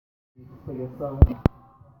For your son.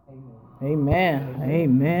 Amen.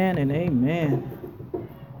 Amen and amen.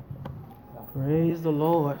 Praise the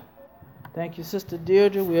Lord. Thank you, Sister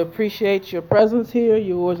Deirdre. We appreciate your presence here,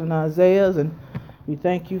 yours and Isaiah's, and we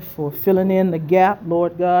thank you for filling in the gap,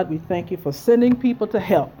 Lord God. We thank you for sending people to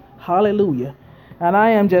help. Hallelujah. And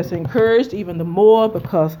I am just encouraged even the more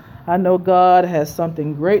because I know God has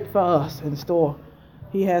something great for us in store.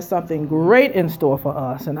 He has something great in store for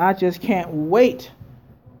us, and I just can't wait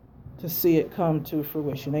to see it come to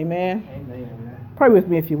fruition. Amen. Amen. Pray with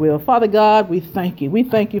me if you will. Father God, we thank you. We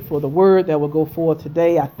thank you for the word that will go forth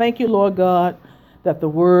today. I thank you, Lord God, that the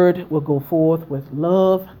word will go forth with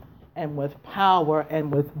love and with power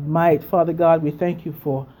and with might. Father God, we thank you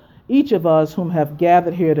for each of us whom have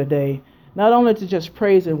gathered here today, not only to just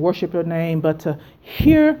praise and worship your name, but to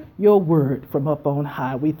hear your word from up on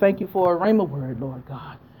high. We thank you for a rhema word, Lord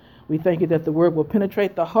God. We thank you that the word will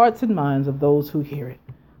penetrate the hearts and minds of those who hear it.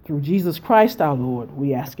 Through Jesus Christ our Lord,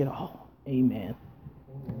 we ask it all. Amen.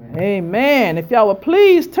 Amen. Amen. If y'all will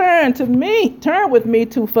please turn with me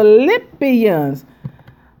to Philippians,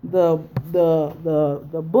 the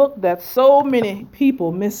book that so many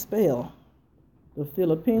people misspell. The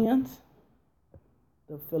Philippians,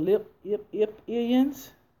 the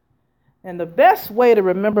Philippians. And the best way to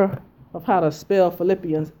remember of how to spell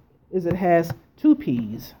Philippians is it has two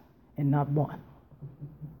P's and not one.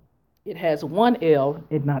 It has one L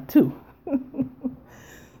and not two.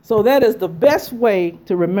 So that is the best way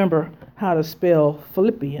to remember how to spell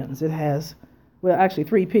Philippians. It has, well, actually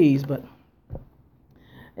three P's, but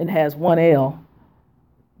it has one L.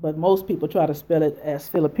 But most people try to spell it as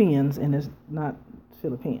Philippines, and it's not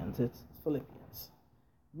Philippines, it's Philippians.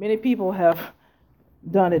 Many people have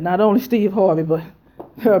done it, not only Steve Harvey, but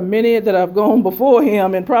there are many that have gone before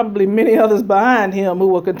him and probably many others behind him who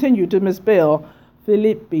will continue to misspell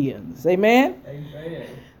Philippians. Amen? Amen.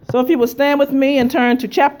 So if you will stand with me and turn to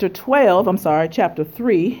chapter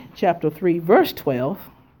 3, verse 12.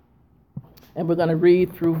 And we're going to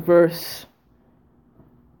read through verse,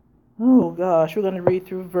 we're going to read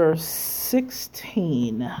through verse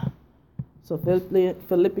 16. So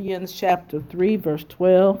Philippians chapter 3, verse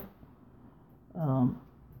 12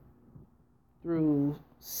 through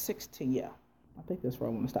 16. Yeah, I think that's where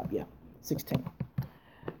I want to stop. Yeah, 16.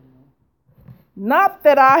 Not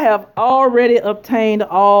that I have already obtained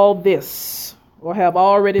all this, or have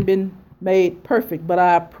already been made perfect, but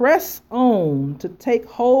I press on to take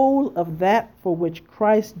hold of that for which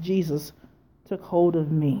Christ Jesus took hold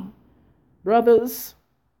of me. Brothers,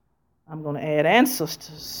 I'm going to add, and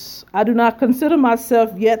sisters, I do not consider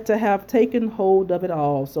myself yet to have taken hold of it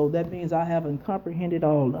all. So that means I haven't comprehended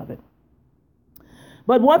all of it.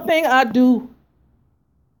 But one thing I do,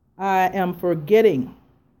 I am forgetting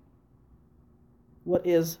what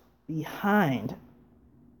is behind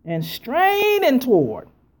and straining toward,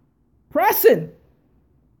 pressing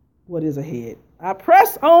what is ahead. I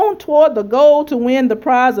press on toward the goal to win the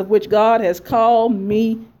prize of which God has called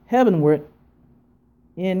me heavenward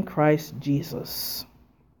in Christ Jesus.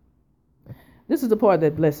 This is the part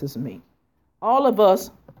that blesses me. All of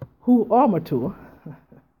us who are mature,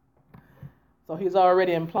 so he's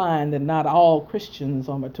already implying that not all Christians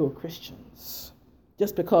are mature Christians.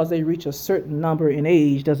 Just because they reach a certain number in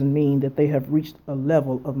age doesn't mean that they have reached a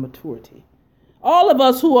level of maturity. All of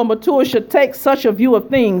us who are mature should take such a view of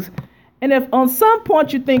things. And if on some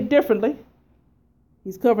point you think differently,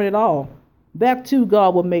 he's covering it all. That too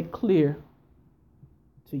God will make clear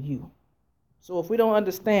to you. So if we don't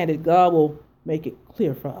understand it, God will make it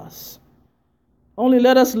clear for us. Only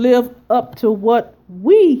let us live up to what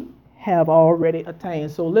we have already attained.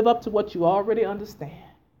 So live up to what you already understand.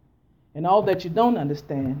 And all that you don't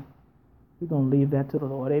understand, we're going to leave that to the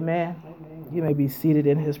Lord. Amen? Amen. You may be seated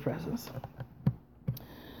in his presence.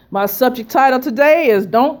 My subject title today is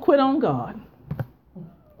Don't Quit on God.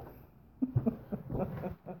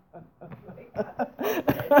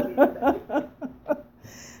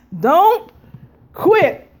 Don't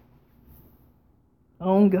quit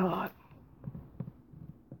on God.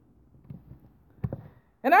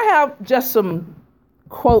 And I have just some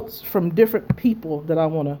quotes from different people that I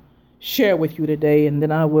want to share with you today, and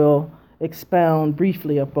then I will expound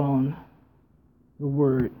briefly upon the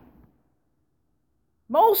word.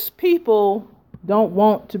 Most people don't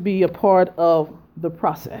want to be a part of the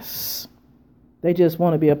process. They just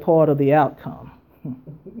want to be a part of the outcome.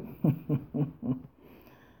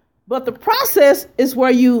 But the process is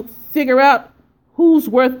where you figure out who's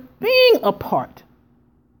worth being a part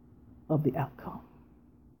of the outcome.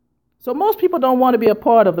 So most people don't want to be a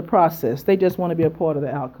part of the process. They just want to be a part of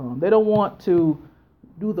the outcome. They don't want to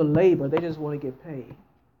do the labor. They just want to get paid.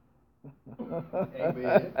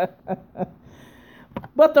 Amen.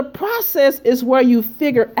 But the process is where you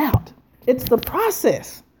figure out. It's the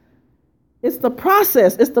process. It's the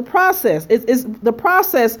process. It's the process. It's the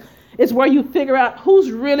process is where you figure out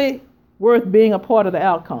who's really worth being a part of the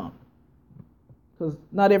outcome. Because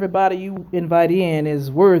not everybody you invite in is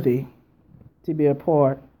worthy to be a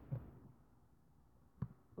part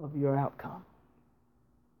of your outcome.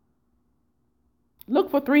 Look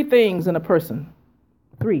for 3 things in a person.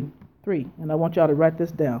 Three. And I want y'all to write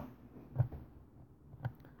this down.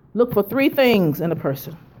 Look for 3 things in a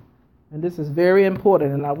person. And this is very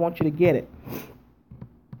important, and I want you to get it.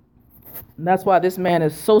 And that's why this man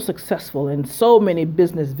is so successful in so many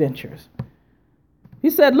business ventures. He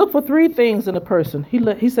said, look for 3 things in a person.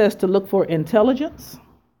 He says to look for intelligence,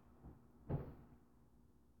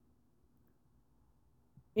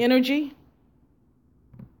 energy,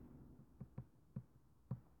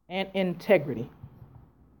 and integrity.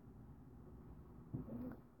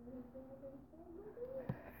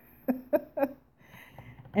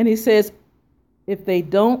 And he says, if they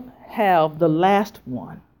don't have the last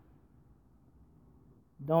one,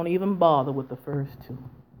 don't even bother with the first 2.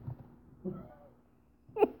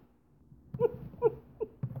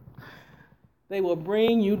 They will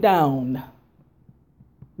bring you down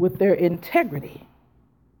with their integrity,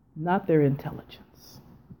 not their intelligence.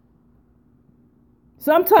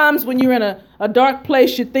 Sometimes when you're in a dark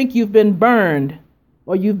place, you think you've been burned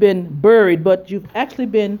or you've been buried, but you've actually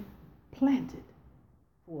been planted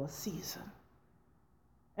for a season.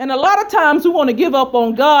 And a lot of times we want to give up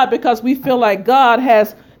on God because we feel like God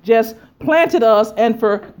has just planted us and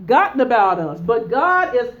forgotten about us. But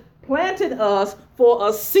God has planted us for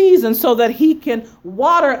a season so that he can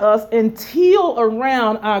water us and till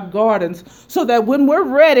around our gardens so that when we're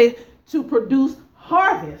ready to produce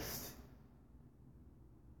harvest,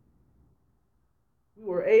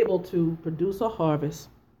 we are able to produce a harvest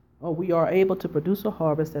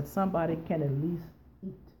that somebody can at least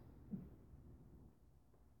eat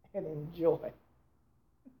and enjoy.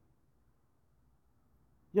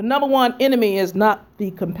 Your number one enemy is not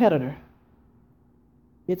the competitor.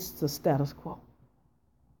 It's the status quo.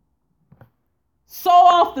 So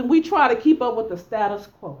often we try to keep up with the status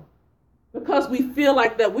quo because we feel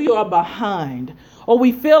like that we are behind or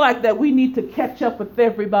we feel like that we need to catch up with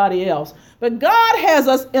everybody else. But God has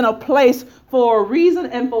us in a place for a reason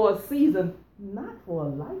and for a season, not for a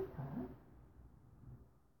lifetime.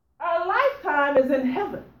 Our lifetime is in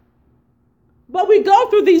heaven. But we go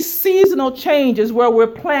through these seasonal changes where we're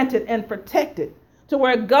planted and protected to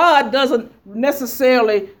where God doesn't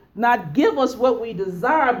necessarily not give us what we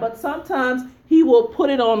desire, but sometimes he will put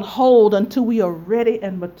it on hold until we are ready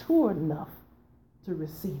and mature enough to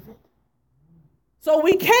receive it. So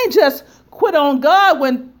we can't just quit on God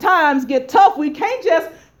when times get tough. We can't just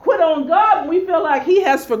quit on God when we feel like he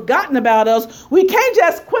has forgotten about us. We can't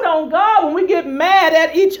just quit on God when we get mad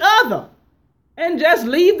at each other and just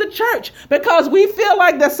leave the church because we feel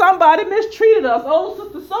like that somebody mistreated us. Oh,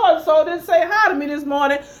 Sister so-and-so didn't say hi to me this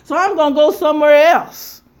morning, so I'm going to go somewhere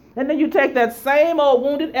else. And then you take that same old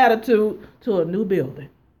wounded attitude to a new building.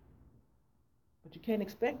 But you can't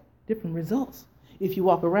expect different results if you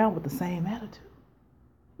walk around with the same attitude.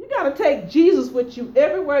 You got to take Jesus with you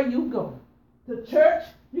everywhere you go. To church,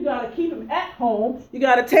 you got to keep him at home. You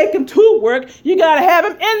got to take him to work. You got to have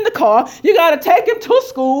him in the car. You got to take him to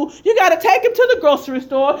school. You got to take him to the grocery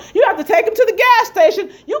store. You have to take him to the gas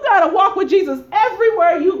station. You got to walk with Jesus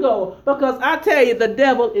everywhere you go because I tell you, the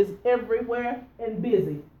devil is everywhere and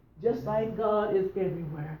busy, just like God is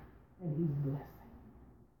everywhere and he's blessing.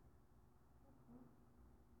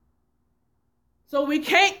 So we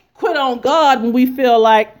can't quit on God when we feel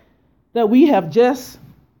like that we have just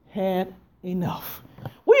had enough.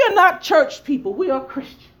 We are not church people. We are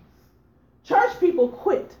Christians. Church people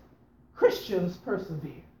quit. Christians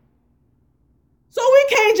persevere. So we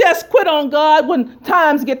can't just quit on God when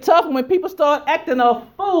times get tough and when people start acting a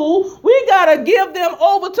fool. We got to give them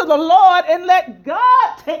over to the Lord and let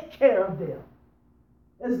God take care of them.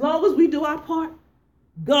 As long as we do our part,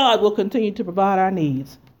 God will continue to provide our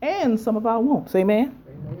needs and some of our wants. Amen?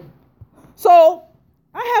 Amen. So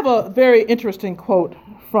I have a very interesting quote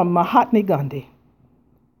from Mahatma Gandhi.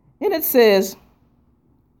 And it says,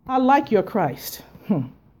 I like your Christ,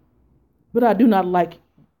 but I do not like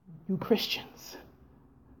you Christians.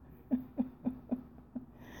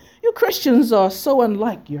 You Christians are so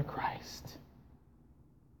unlike your Christ.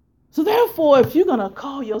 So therefore, if you're going to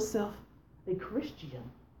call yourself a Christian,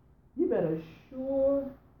 you better sure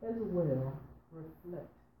as well reflect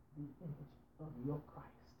the image of your Christ.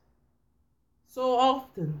 So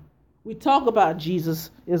often we talk about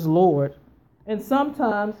Jesus as Lord, And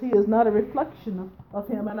sometimes he is not a reflection of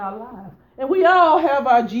him in our lives. And we all have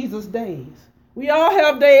our Jesus days. We all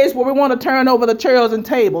have days where we want to turn over the chairs and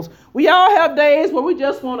tables. We all have days where we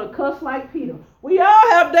just want to cuss like Peter. We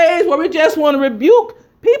all have days where we just want to rebuke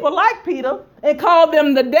people like Peter and call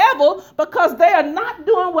them the devil because they are not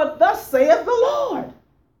doing what thus saith the Lord.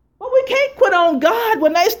 But we can't quit on God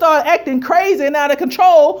when they start acting crazy and out of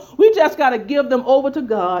control. We just got to give them over to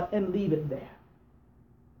God and leave it there.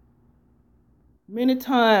 Many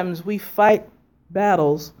times we fight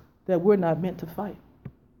battles that we're not meant to fight.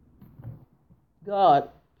 God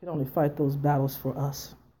can only fight those battles for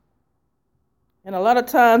us. And a lot of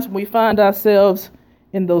times when we find ourselves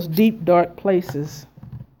in those deep, dark places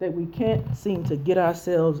that we can't seem to get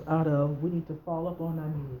ourselves out of, we need to fall up on our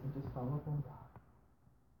knees and just fall up on God.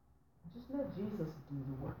 Just let Jesus do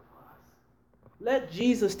the work for us. Let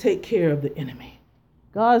Jesus take care of the enemy.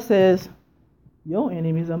 God says, your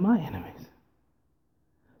enemies are my enemies.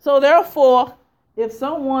 So therefore, if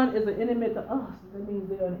someone is an enemy to us, that means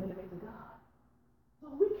they're an enemy to God. So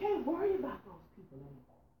we can't worry about those people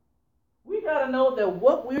anymore. We got to know that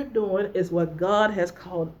what we're doing is what God has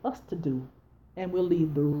called us to do, and we'll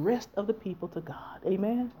leave the rest of the people to God.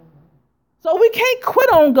 Amen? So we can't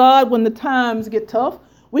quit on God when the times get tough.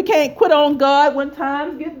 We can't quit on God when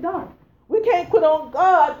times get dark. We can't quit on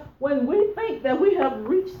God when we think that we have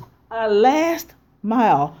reached our last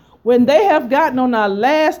mile, when they have gotten on our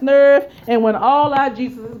last nerve, and when all our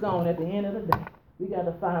Jesus is gone at the end of the day. We got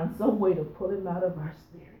to find some way to pull him out of our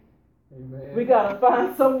spirit. Amen. We got to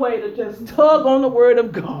find some way to just tug on the word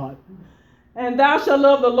of God. And thou shalt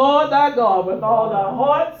love the Lord thy God with all thy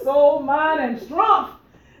heart, soul, mind, and strength.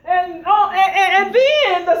 And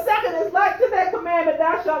then the second is like to that commandment,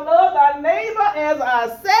 thou shalt love thy neighbor as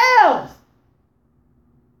ourselves.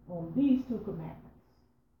 On these two commandments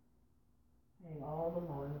hang all the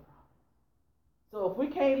law and the prophets. So if we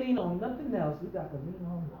can't lean on nothing else, we got to lean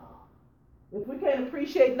on love. If we can't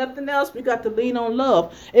appreciate nothing else, we got to lean on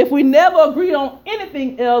love. If we never agree on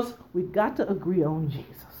anything else, we got to agree on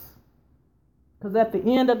Jesus. Because at the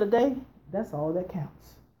end of the day, that's all that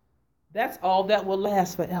counts. That's all that will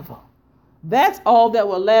last forever. That's all that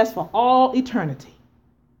will last for all eternity.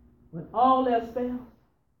 When all else fails,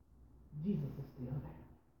 Jesus is still there.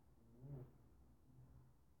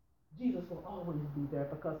 Jesus will always be there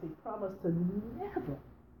because he promised to never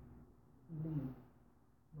leave.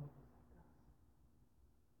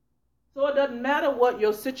 So it doesn't matter what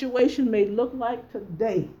your situation may look like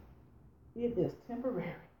today. It is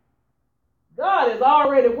temporary. God is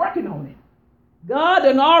already working on it. God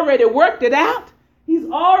has already worked it out. He's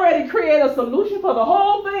already created a solution for the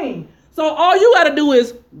whole thing. So all you got to do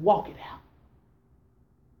is walk it out.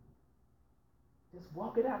 Just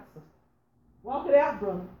walk it out, sister. Walk it out,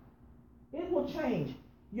 brother. It will change.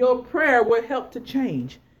 Your prayer will help to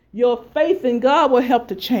change. Your faith in God will help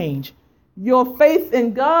to change. Your faith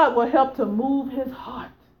in God will help to move his heart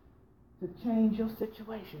to change your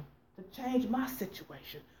situation, to change my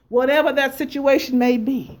situation, whatever that situation may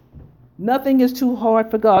be. Nothing is too hard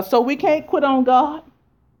for God. So we can't quit on God.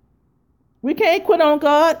 We can't quit on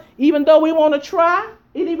God, even though we want to try,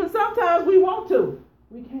 and even sometimes we want to.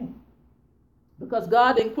 We can't. Because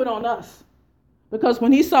God didn't quit on us. Because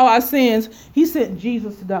when he saw our sins, he sent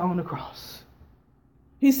Jesus to die on the cross.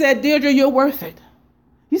 He said, Deirdre, you're worth it.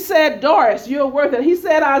 He said, Doris, you're worth it. He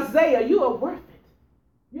said, Isaiah, you are worth it.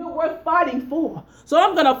 You're worth fighting for. So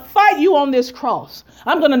I'm going to fight you on this cross.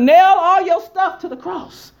 I'm going to nail all your stuff to the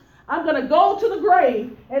cross. I'm going to go to the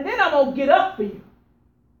grave, and then I'm going to get up for you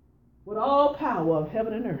with all power of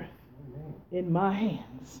heaven and earth in my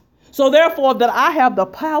hands. So therefore, that I have the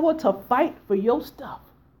power to fight for your stuff.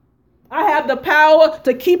 I have the power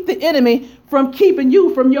to keep the enemy from keeping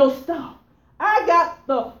you from your stuff. I got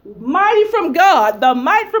the mighty from God, the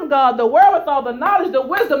might from God, the wherewithal, the knowledge, the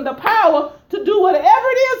wisdom, the power to do whatever it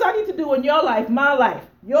is I need to do in your life, my life,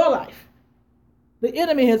 your life. The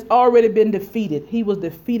enemy has already been defeated. He was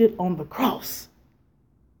defeated on the cross.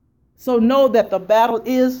 So know that the battle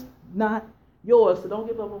is not yours. So don't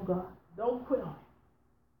give up on God. Don't quit on him.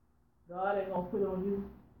 God ain't going to quit on you.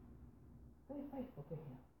 Stay faithful to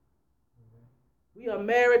him. We are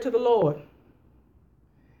married to the Lord.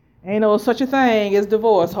 Ain't no such a thing as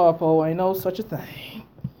divorce, Harpo. Ain't no such a thing.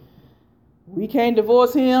 We can't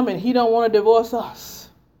divorce him, and he don't want to divorce us.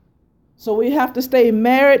 So we have to stay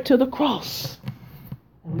married to the cross.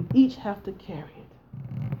 And we each have to carry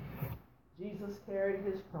it. Jesus carried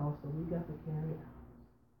his cross, so we got to carry it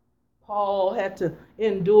out. Paul had to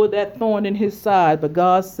endure that thorn in his side, but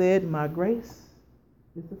God said, my grace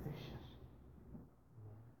is sufficient.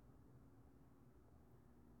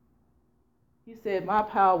 He said, my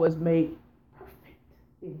power was made perfect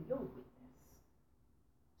in your weakness.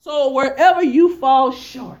 So wherever you fall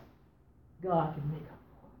short, God can make up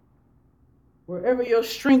for it. Wherever your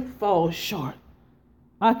strength falls short,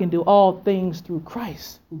 I can do all things through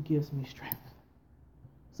Christ who gives me strength.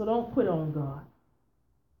 So don't quit on God.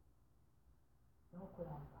 Don't quit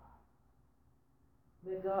on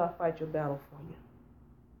God. Let God fight your battle for you.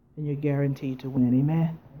 And you're guaranteed to win.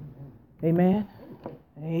 Amen? Amen?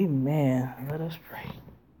 Amen. Let us pray.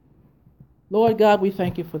 Lord God, we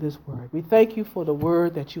thank you for this word. We thank you for the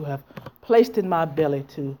word that you have placed in my belly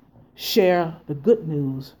to share the good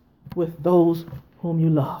news with those whom you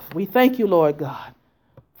love. We thank you, Lord God,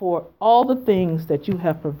 for all the things that you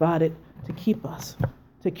have provided to keep us,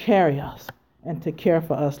 to carry us, and to care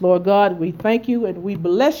for us. Lord God, we thank you and we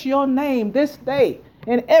bless your name this day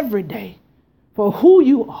and every day for who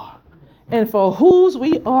you are and for whose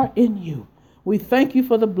we are in you. We thank you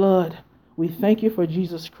for the blood. We thank you for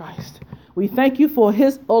Jesus Christ. We thank you for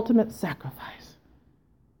his ultimate sacrifice.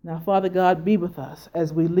 Now, Father God, be with us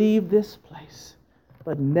as we leave this place,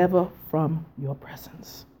 but never from your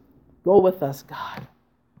presence. Go with us, God,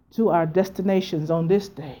 to our destinations on this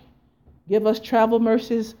day. Give us travel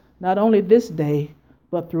mercies, not only this day,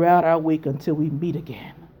 but throughout our week until we meet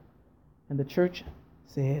again. And the church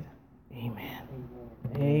said, amen.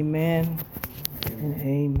 Amen. Amen. And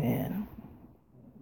amen.